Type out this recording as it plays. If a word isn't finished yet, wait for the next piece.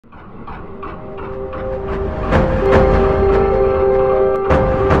Hi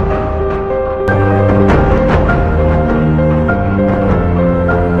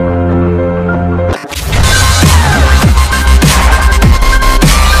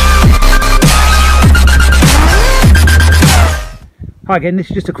again, this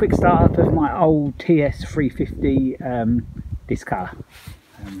is just a quick start up of my old TS350 disc cutter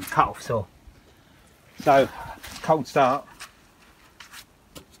cut off saw. So, cold start.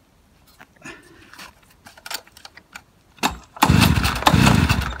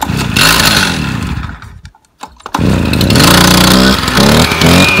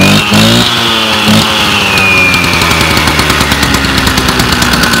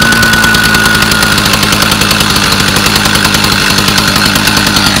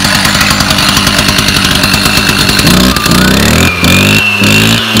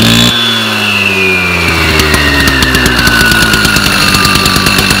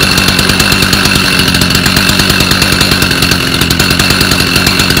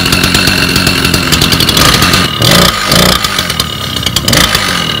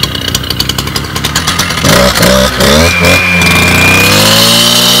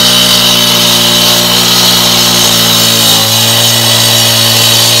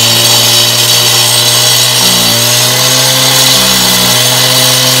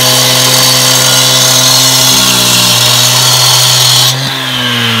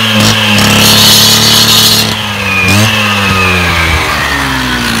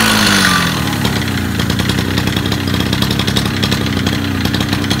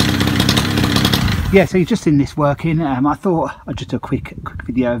 Yeah, so you've just seen this working. I thought I'd just do a quick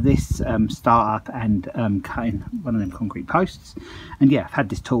video of this start up and cutting one of them concrete posts. And yeah, I've had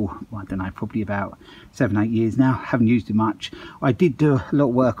this tool, well, I don't know, probably about 7-8 years now. Haven't used it much. I did do a lot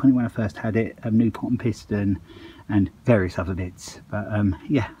of work on it when I first had it, new pot and piston and various other bits. But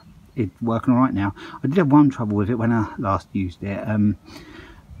yeah, it's working all right now. I did have one trouble with it when I last used it.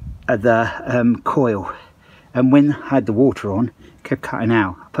 The coil, and when I had the water on, kept cutting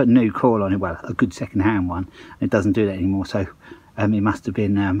out. I put a new coil on it, well, a good second-hand one, and it doesn't do that anymore. So it must have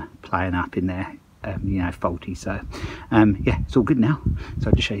been playing up in there, you know, faulty. So yeah, it's all good now. So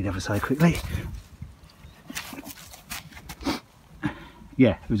I'll just show you the other side quickly.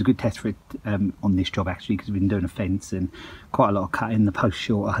 Yeah, it was a good test for it on this job actually, because we've been doing a fence and quite a lot of cutting. The posts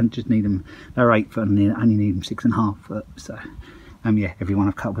short. I just need them. They're 8 foot and I only need them 6.5 foot. So yeah, every one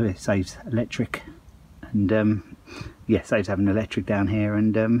I've cut with it saves electric. And yeah, saves having electric down here,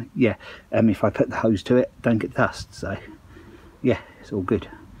 and yeah, if I put the hose to it, don't get dust. So yeah, it's all good.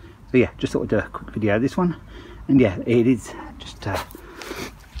 So yeah, just thought I'd do a quick video of this one. And yeah, it is just to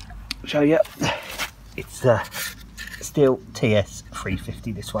show you, it's Stihl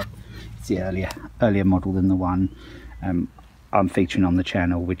TS350. This one, it's the earlier model than the one I'm featuring on the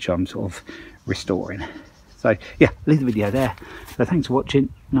channel, which I'm sort of restoring. So yeah, leave the video there. So thanks for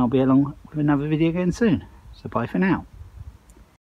watching, and I'll be along with another video again soon. So bye for now.